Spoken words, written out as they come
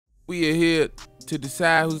We are here to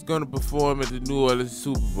decide who's gonna perform at the New Orleans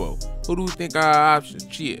Super Bowl. Who do we think are our options?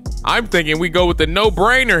 Cheer. I'm thinking we go with the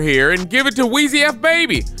no-brainer here and give it to Weezy F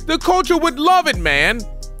Baby. The culture would love it, man.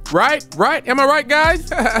 Right? Right? Am I right, guys?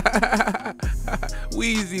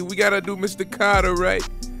 Weezy, we gotta do Mr. Carter, right?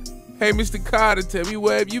 Hey, Mr. Carter, tell me,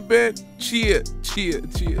 where have you been? Cheer, cheer,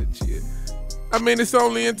 cheer, cheer. I mean, it's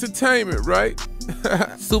only entertainment, right?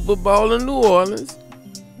 Super Bowl in New Orleans.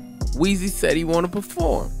 Weezy said he wanna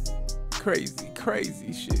perform.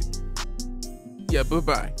 Crazy shit. Yeah,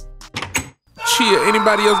 bye-bye. Cheer,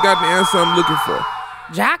 anybody else got the answer I'm looking for?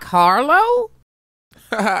 Jack Harlow?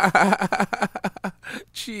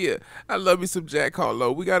 Cheer, I love me some Jack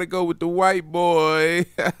Harlow. We gotta go with the white boy.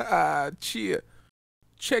 Cheer.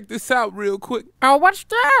 Check this out real quick. Oh, what's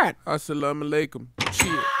that? Assalamu alaikum.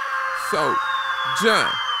 Cheer. So,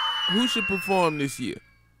 John, who should perform this year?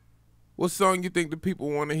 What song you think the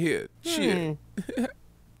people want to hear? Cheer.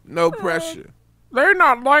 No pressure. They're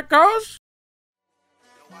not like us.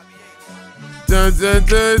 Dun dun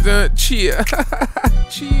dun dun. Cheer.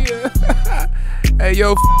 Cheer. Hey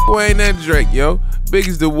yo, ain't that Drake, yo? Big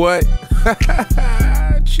as the what?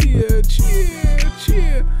 Cheer, cheer,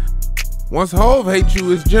 cheer. Once Hove hate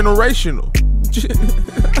you, it's generational.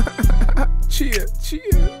 Cheer,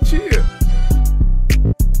 cheer, cheer.